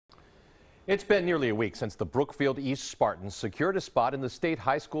It's been nearly a week since the Brookfield East Spartans secured a spot in the state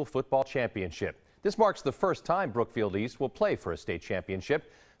high school football championship. This marks the first time Brookfield East will play for a state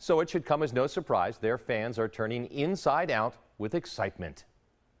championship, so it should come as no surprise their fans are turning inside out with excitement.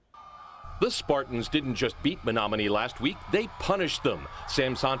 The Spartans didn't just beat Menominee last week, they punished them.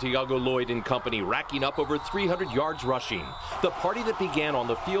 Sam Santiago Lloyd and company racking up over 300 yards rushing. The party that began on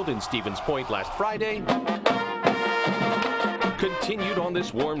the field in Stevens Point last Friday continued on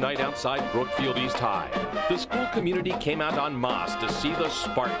this warm night outside Brookfield East High. The school community came out en masse to see the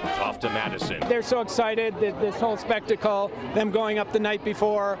Spartans off to Madison. They're so excited that this whole spectacle, them going up the night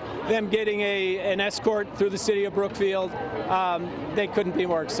before, them getting an escort through the city of Brookfield, they couldn't be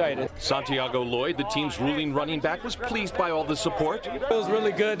more excited. Santiago Lloyd, the team's ruling running back, was pleased by all the support. It was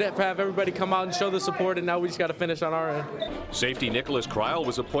really good to have everybody come out and show the support, and now we just got to finish on our end. Safety Nicholas Kreil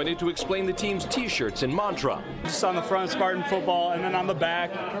was appointed to explain the team's T-shirts and mantra. Just on the front, Spartan football, and then on the back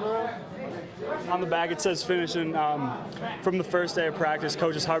it says finishing. From the first day of practice,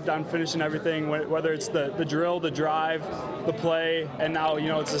 coaches harped on finishing everything, whether it's the drill, the drive, the play, and now,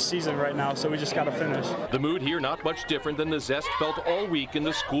 it's the season right now, so we just got to finish. The mood here not much different than the zest felt all week in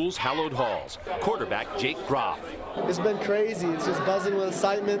the school's hallowed halls. Quarterback Jake Groff. It's been crazy. It's just buzzing with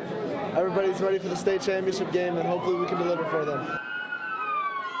excitement. Everybody's ready for the state championship game, and hopefully we can deliver for them.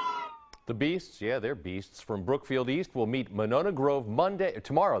 The Beasts, yeah, they're Beasts from Brookfield East, will meet Monona Grove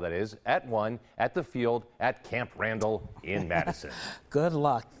tomorrow, that is, at 1 at the field at Camp Randall in Madison. Good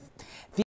luck.